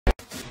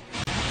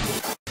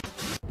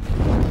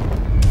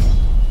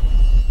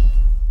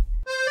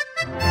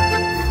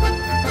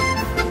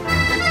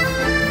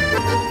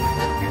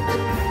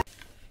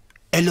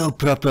Hello,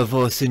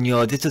 Proper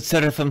Senor. This is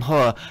Seraphim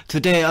Horror.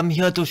 Today, I'm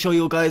here to show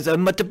you guys a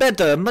much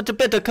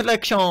better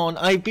collection.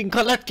 I've been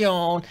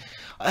collecting.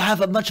 I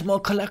have a much more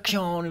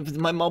collection with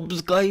my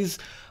mobs, guys.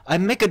 I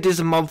make this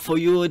mob for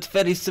you. It's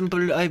very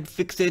simple. I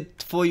fix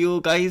it for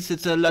you, guys.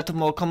 It's a lot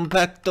more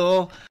compact,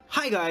 though.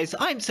 Hi guys,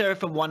 I'm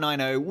Seraphim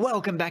 190.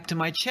 Welcome back to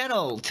my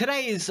channel.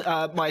 Today is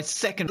my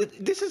second.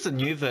 This is a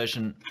new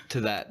version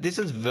to that. This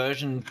is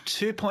version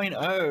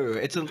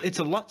 2.0. It's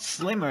a lot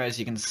slimmer, as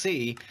you can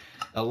see.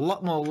 A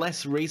lot more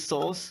less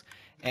resource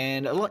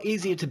and a lot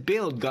easier to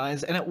build,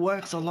 guys, and it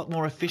works a lot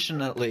more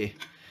efficiently.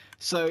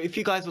 So if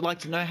you guys would like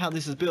to know how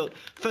this is built,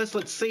 first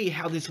let's see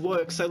how this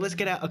works. So let's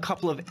get out a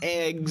couple of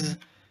eggs.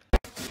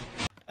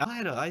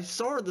 I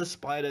saw the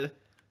spider.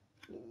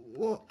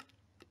 What?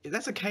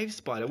 That's a cave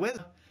spider. Where?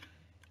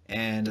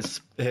 And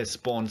a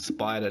spawned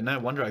spider. No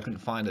wonder I couldn't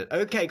find it.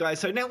 Okay, guys,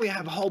 so now we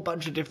have a whole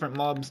bunch of different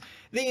mobs.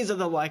 These are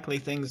the likely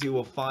things you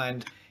will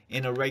find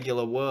in a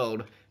regular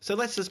world. So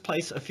let's just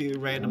place a few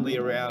randomly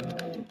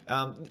around.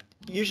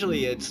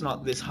 Usually it's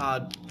not this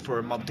hard for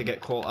a mob to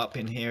get caught up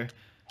in here.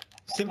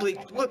 Simply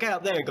look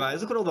out there, guys.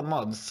 Look at all the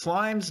mobs.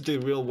 Slimes do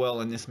real well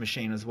in this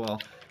machine as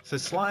well. So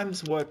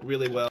slimes work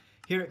really well.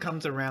 Here it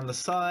comes around the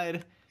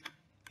side.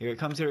 Here it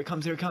comes, here it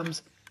comes, here it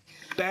comes.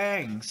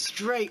 Bang!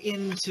 Straight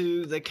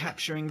into the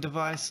capturing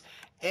device.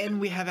 And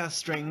we have our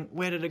string.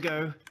 Where did it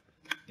go?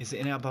 Is it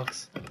in our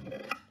box?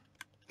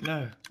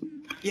 No.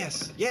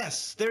 Yes,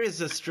 yes! There is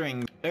a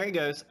string. There he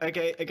goes.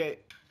 Okay, okay.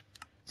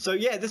 So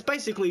yeah, this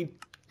basically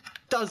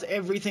does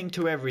everything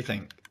to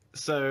everything.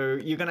 So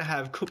you're gonna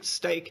have cooked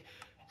steak,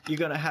 you're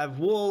gonna have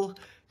wool,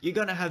 you're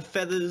gonna have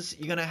feathers,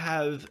 you're gonna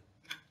have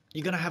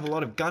a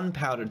lot of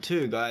gunpowder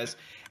too, guys.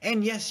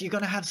 And yes, you're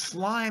gonna have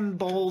slime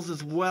balls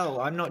as well.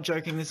 I'm not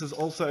joking, this is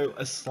also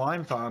a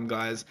slime farm,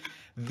 guys.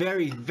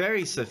 Very,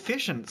 very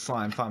sufficient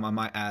slime farm, I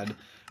might add.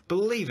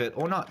 Believe it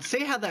or not.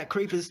 See how that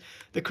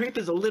the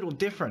creeper's a little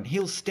different.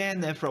 He'll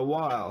stand there for a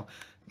while,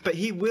 but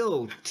he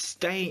will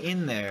stay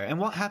in there. And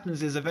what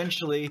happens is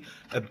eventually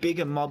a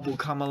bigger mob will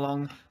come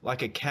along,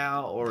 like a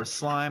cow or a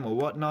slime or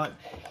whatnot.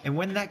 And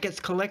when that gets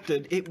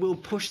collected, it will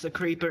push the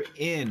creeper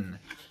in.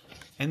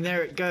 And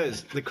there it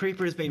goes. The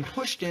creeper has been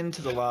pushed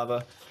into the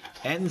lava.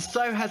 And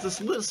so has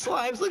this little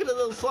slimes. Look at the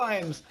little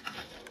slimes.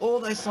 All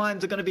those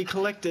slimes are going to be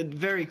collected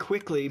very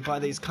quickly by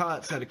these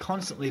carts that are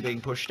constantly being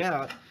pushed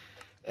out.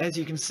 As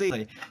you can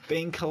see,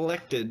 being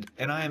collected,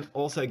 and I am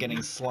also getting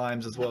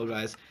slimes as well,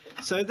 guys.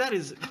 So that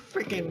is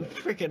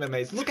freaking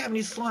amazing. Look how many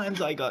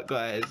slimes I got,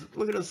 guys.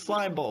 Look at the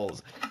slime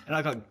balls. And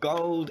I got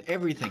gold,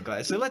 everything,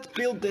 guys. So let's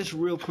build this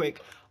real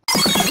quick.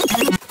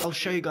 I'll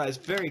show you guys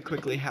very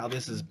quickly how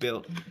this is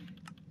built.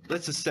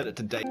 Let's just set it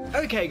to date.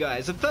 Okay,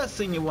 guys, the first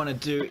thing you want to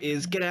do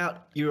is get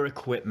out your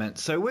equipment.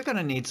 So we're going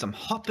to need some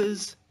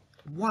hoppers,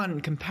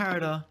 one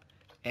comparator,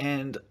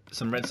 and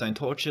some redstone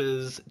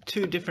torches,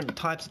 2 different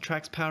types of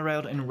tracks, power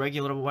rail and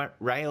regular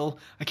rail.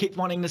 I keep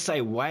wanting to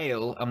say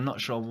whale. I'm not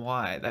sure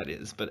why that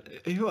is, but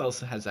who else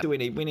has that? We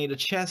need a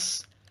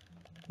chest.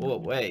 Oh,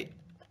 wait.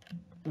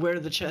 Where are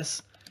the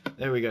chests?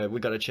 There we go. We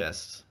got a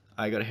chest.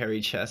 I got a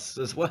hairy chest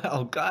as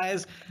well,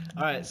 guys.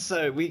 Alright,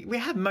 so we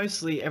have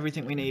mostly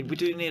everything we need. We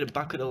do need a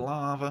bucket of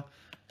lava,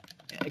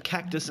 a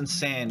cactus and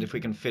sand if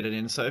we can fit it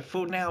in. So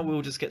for now,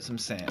 we'll just get some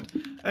sand.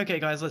 Okay,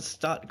 guys, let's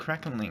start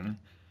crackling.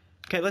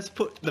 Okay, let's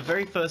put the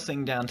very first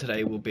thing down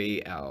today will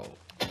be our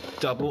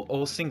double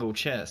or single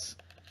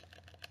chest.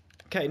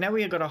 Okay, now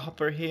we have got a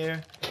hopper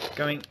here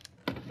going,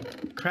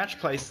 crouch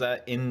place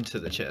that into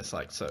the chest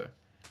like so.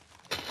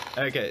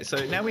 Okay,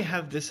 so now we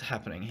have this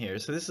happening here.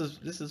 So this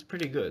is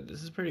pretty good.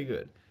 This is pretty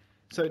good.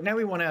 So now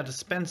we want our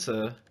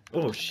dispenser.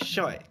 Oh,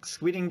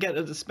 shikes. We didn't get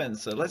a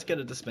dispenser. Let's get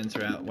a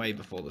dispenser out way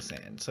before the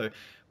sand. So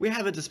we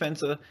have a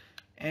dispenser,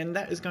 and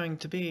that is going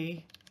to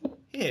be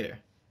here.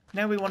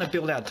 Now we want to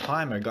build our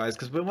timer, guys,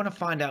 because we want to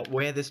find out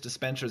where this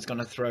dispenser is going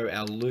to throw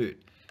our loot.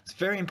 It's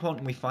very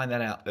important we find that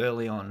out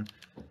early on.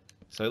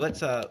 So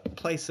let's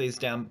place these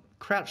down.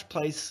 Crouch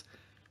place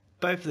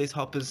both of these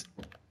hoppers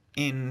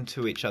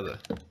into each other.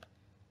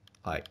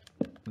 Like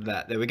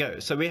that. There we go.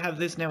 So we have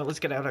this now.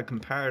 Let's get out our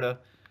comparator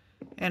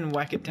and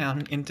whack it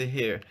down into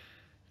here.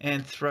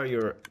 And throw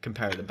your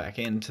comparator back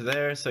into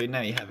there. So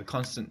now you have a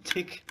constant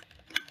tick.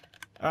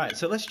 Alright,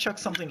 so let's chuck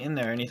something in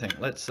there. Anything.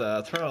 Let's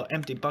throw an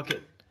empty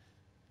bucket.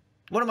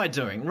 What am I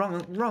doing?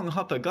 Wrong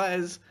hopper,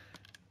 guys.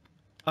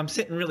 I'm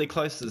sitting really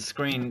close to the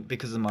screen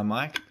because of my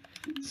mic.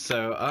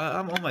 So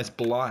I'm almost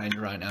blind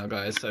right now,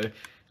 guys. So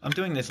I'm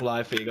doing this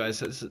live for you guys.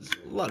 So it's a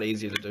lot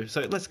easier to do.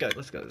 So let's go.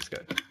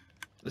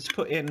 Let's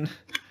put in...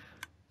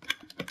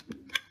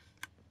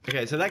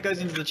 Okay, so that goes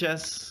into the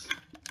chest.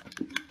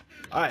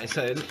 Alright,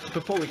 so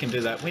before we can do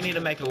that, we need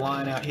to make a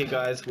line out here,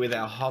 guys, with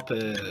our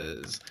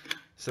hoppers.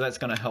 So that's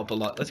going to help a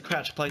lot. Let's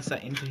crouch place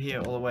that into here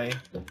all the way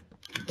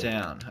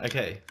down.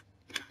 Okay.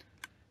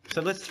 So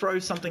let's throw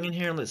something in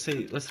here and let's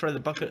see. Let's throw the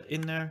bucket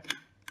in there.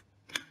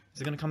 Is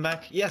it going to come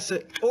back? Yes,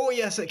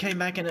 yes, it came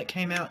back and it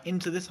came out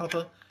into this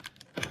hopper.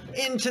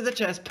 Into the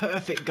chest.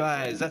 Perfect,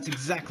 guys. That's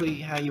exactly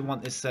how you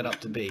want this setup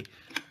to be.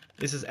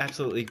 This is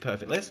absolutely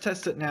perfect. Let's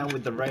test it now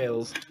with the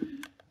rails.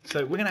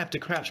 So we're gonna have to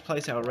crouch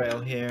place our rail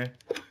here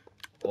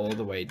all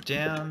the way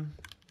down,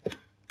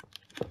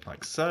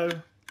 like so.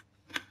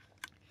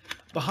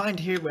 Behind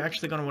here, we're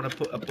actually gonna want to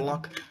put a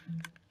block,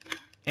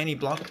 any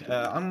block.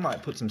 I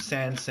might put some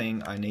sand,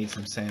 seeing I need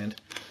some sand.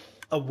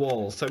 A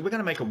wall. So we're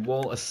gonna make a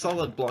wall. A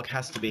solid block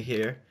has to be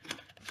here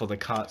for the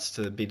carts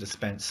to be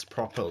dispensed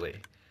properly.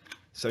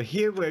 So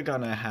here we're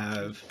gonna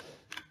have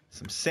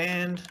some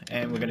sand,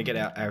 and we're gonna get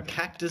out our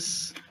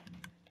cactus,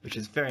 which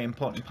is a very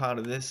important part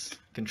of this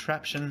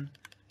contraption.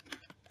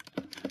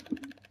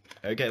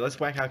 Okay, let's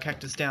whack our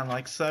cactus down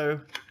like so.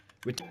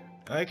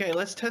 Okay,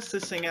 let's test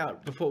this thing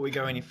out before we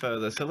go any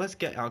further. So let's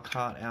get our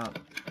cart out.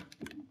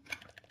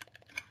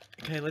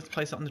 Okay, let's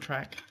place it on the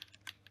track.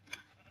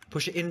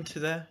 Push it into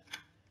there.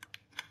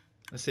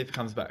 Let's see if it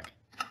comes back.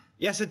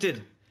 Yes, it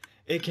did.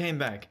 It came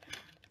back.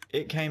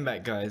 It came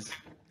back, guys.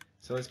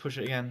 So let's push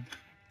it again.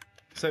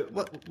 So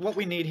what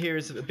we need here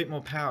is a bit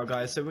more power,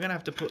 guys. So we're gonna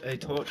have to put a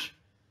torch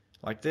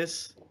like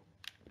this,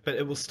 but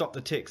it will stop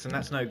the ticks, and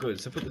that's no good.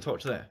 So put the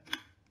torch there.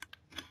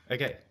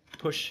 Okay,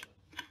 push.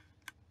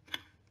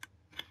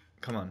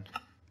 Come on.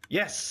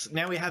 Yes,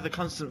 now we have a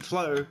constant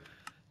flow.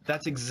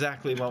 That's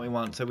exactly what we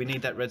want. So we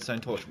need that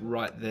redstone torch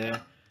right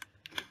there.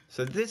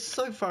 So this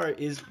so far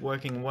is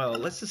working well.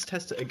 Let's just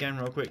test it again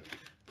real quick.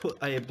 Put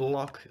a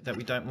block that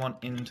we don't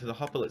want into the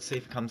hopper. Let's see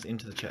if it comes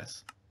into the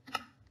chest.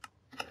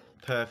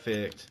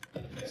 Perfect.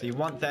 So you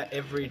want that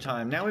every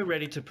time. Now we're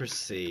ready to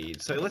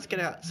proceed. So let's get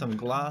out some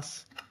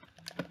glass.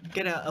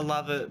 Get out a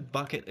lava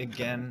bucket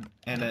again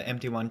and an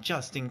empty one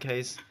just in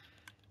case.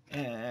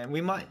 And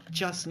we might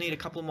just need a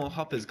couple more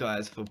hoppers,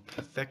 guys, for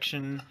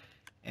perfection,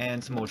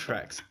 and some more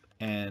tracks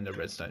and a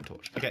redstone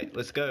torch. Okay,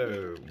 let's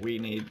go. We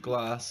need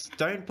glass.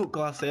 Don't put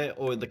glass there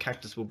or the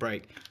cactus will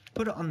break.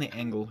 Put it on the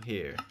angle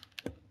here.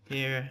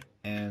 Here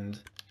and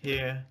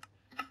here.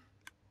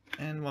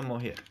 And one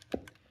more here.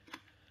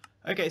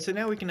 Okay, so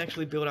now we can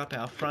actually build up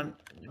our front.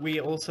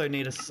 We also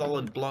need a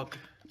solid block.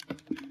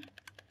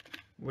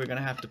 We're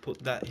gonna have to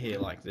put that here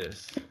like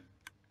this.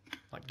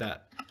 Like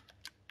that.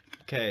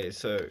 Okay,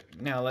 so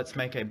now let's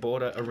make a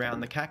border around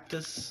the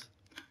cactus.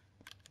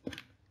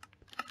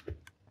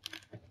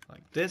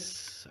 Like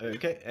this.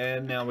 Okay,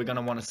 and now we're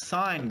gonna want a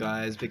sign,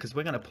 guys, because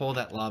we're gonna pour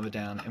that lava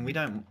down, and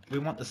we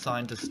want the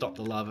sign to stop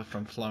the lava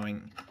from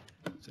flowing.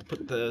 So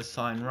put the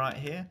sign right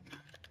here.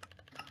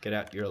 Get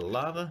out your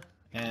lava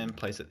and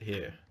place it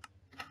here.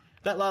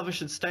 That lava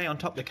should stay on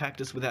top of the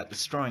cactus without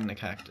destroying the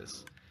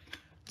cactus.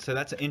 So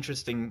that's an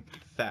interesting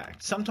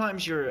fact.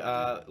 Sometimes your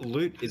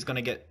loot is going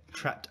to get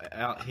trapped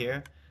out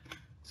here.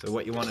 So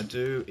what you want to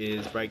do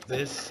is break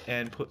this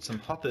and put some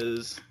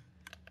hoppers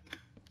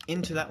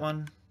into that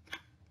one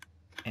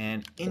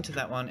and into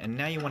that one. And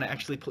now you want to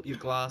actually put your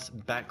glass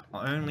back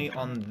only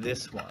on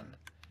this one.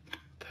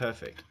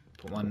 Perfect.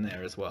 Put one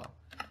there as well.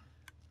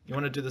 You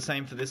want to do the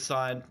same for this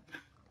side.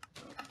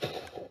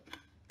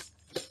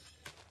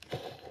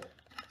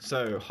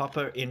 So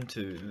hopper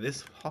into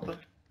this hopper.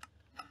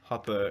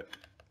 Hopper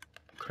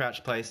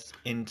crouch place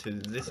into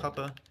this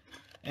hopper,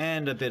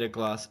 and a bit of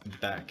glass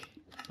back,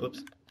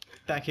 oops,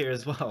 back here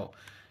as well,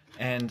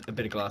 and a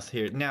bit of glass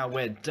here. Now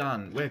we're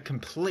done, we're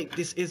complete.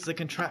 This is the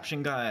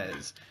contraption,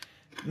 guys.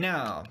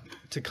 Now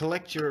to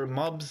collect your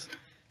mobs,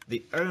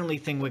 the only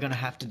thing we're gonna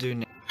have to do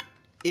now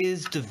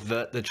is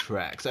divert the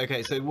tracks.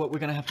 Okay, so what we're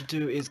gonna have to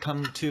do is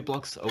come 2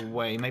 blocks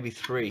away, maybe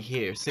 3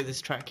 here. See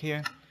this track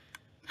here?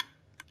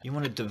 You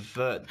want to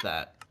divert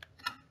that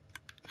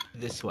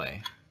this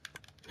way.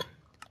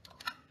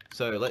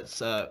 So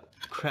let's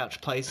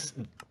crouch place,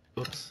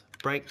 oops,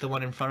 break the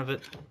one in front of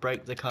it,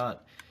 break the cart.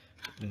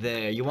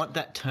 There, you want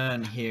that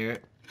turn here.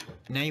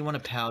 Now you want a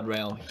powered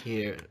rail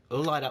here.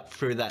 It'll light up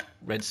through that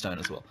redstone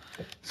as well.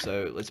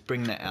 So let's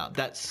bring that out.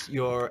 That's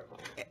your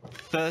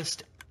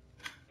first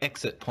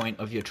exit point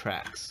of your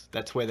tracks.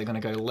 That's where they're going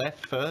to go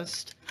left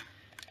first.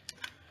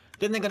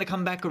 Then they're going to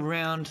come back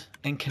around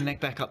and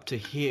connect back up to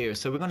here.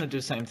 So we're going to do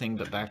the same thing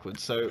but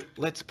backwards. So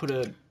let's put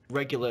a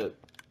regular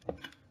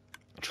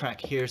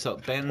track here so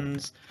it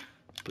bends.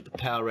 Put the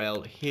power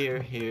rail here,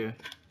 here.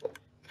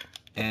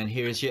 And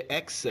here's your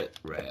exit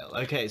rail.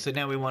 Okay, so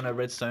now we want a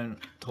redstone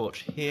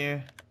torch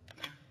here.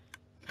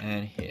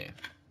 And here.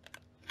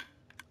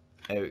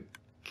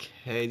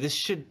 Okay, this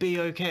should be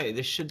okay.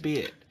 This should be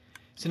it.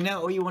 So now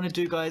all you want to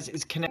do, guys,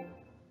 is connect.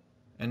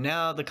 And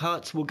now the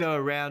carts will go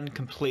around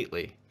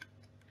completely.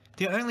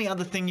 The only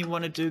other thing you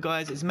want to do,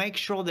 guys, is make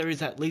sure there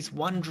is at least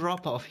one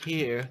drop off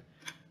here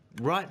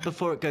right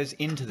before it goes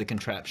into the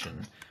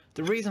contraption.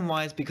 The reason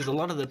why is because a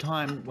lot of the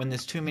time when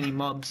there's too many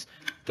mobs,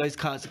 those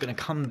carts are going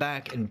to come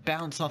back and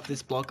bounce off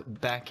this block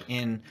back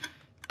in,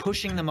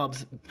 pushing the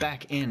mobs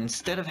back in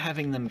instead of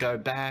having them go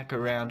back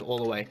around all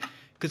the way.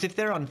 Because if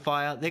they're on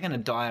fire, they're going to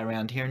die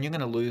around here and you're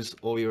going to lose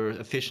all your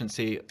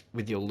efficiency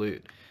with your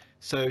loot.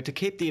 So to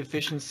keep the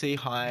efficiency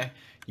high,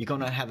 you're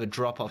going to have a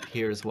drop off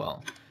here as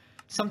well.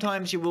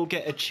 Sometimes you will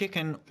get a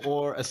chicken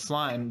or a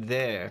slime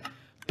there,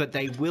 but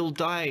they will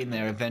die in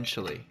there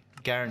eventually.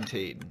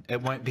 Guaranteed.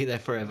 It won't be there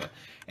forever.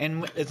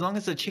 And as long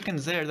as the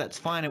chicken's there, that's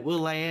fine. It will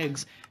lay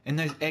eggs, and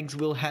those eggs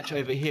will hatch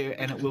over here,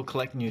 and it will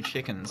collect new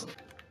chickens.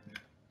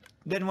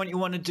 Then what you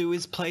want to do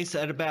is place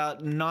at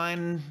about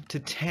 9 to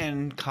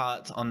 10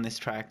 carts on this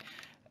track.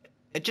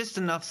 Just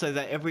enough so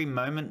that every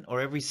moment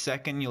or every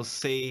second you'll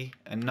see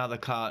another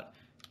cart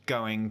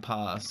going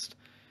past.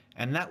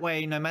 And that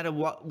way, no matter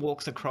what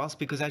walks across,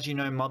 because as you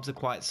know, mobs are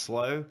quite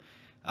slow,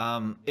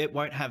 it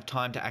won't have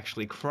time to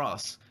actually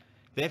cross.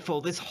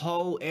 Therefore, this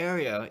whole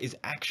area is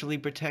actually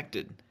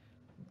protected.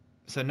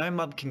 So no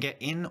mob can get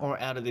in or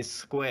out of this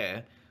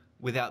square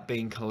without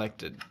being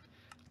collected.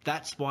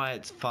 That's why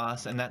it's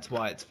fast and that's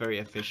why it's very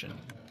efficient.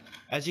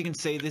 As you can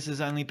see, this has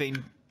only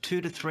been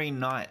 2 to 3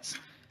 nights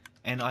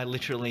and I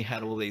literally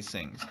had all these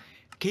things.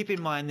 Keep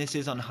in mind this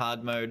is on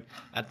hard mode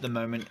at the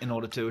moment in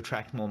order to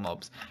attract more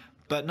mobs.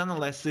 But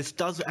nonetheless, this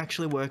does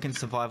actually work in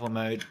survival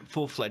mode,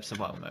 full-fledged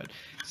survival mode.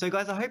 So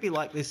guys, I hope you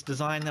like this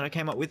design that I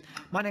came up with.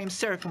 My name's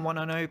Seraphim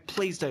 1.0.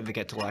 Please don't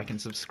forget to like and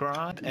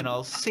subscribe, and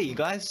I'll see you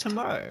guys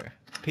tomorrow.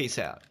 Peace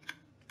out.